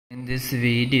In this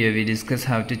video, we discuss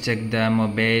how to check the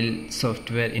mobile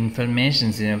software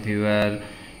information of your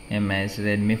MS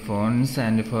Redmi phones,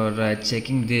 and for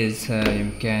checking this,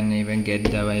 you can even get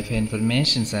the Wi-Fi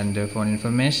information and phone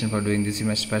information. For doing this, you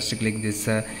must first click this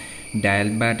dial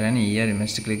button here. You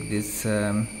must click this,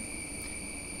 and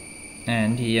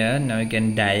here now you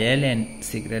can dial and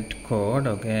secret code.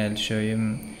 Okay, I'll show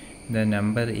you. The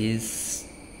number is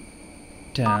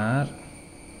star.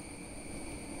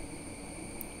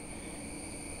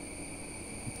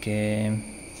 Okay,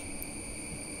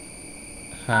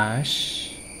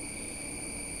 hash,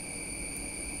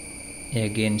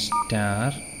 again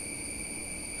star,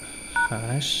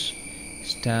 hash,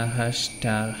 star hash,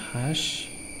 star hash.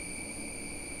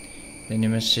 Then you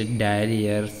must dial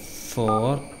here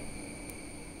 4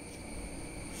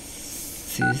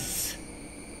 6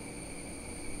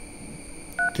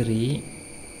 3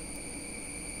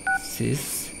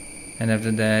 6, and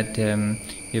after that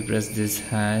you press this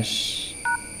hash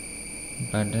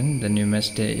button. Then you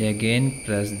must again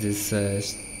press this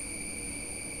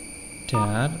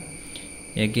star.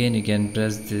 Again you can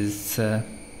press this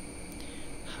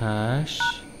hash,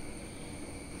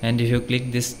 and if you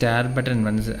click this star button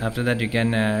once, after that you can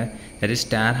that is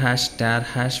star hash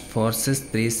 4 6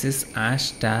 3 6 hash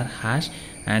star hash,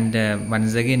 and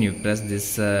once again you press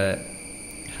this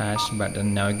hash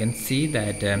button. Now you can see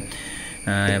that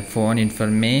phone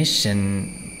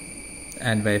information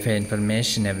and Wi-Fi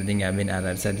information, everything have been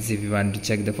alerted. So if you want to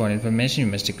check the phone information, you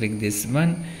must click this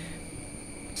one,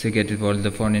 so you get all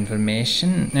the phone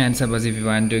information. And suppose if you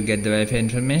want to get the Wi-Fi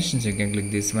information, so you can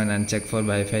click this one and check for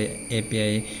Wi-Fi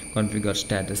API configure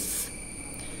status.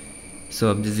 So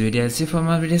of this video, see for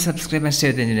more videos, subscribe and stay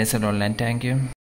with Engineers Online. Thank you.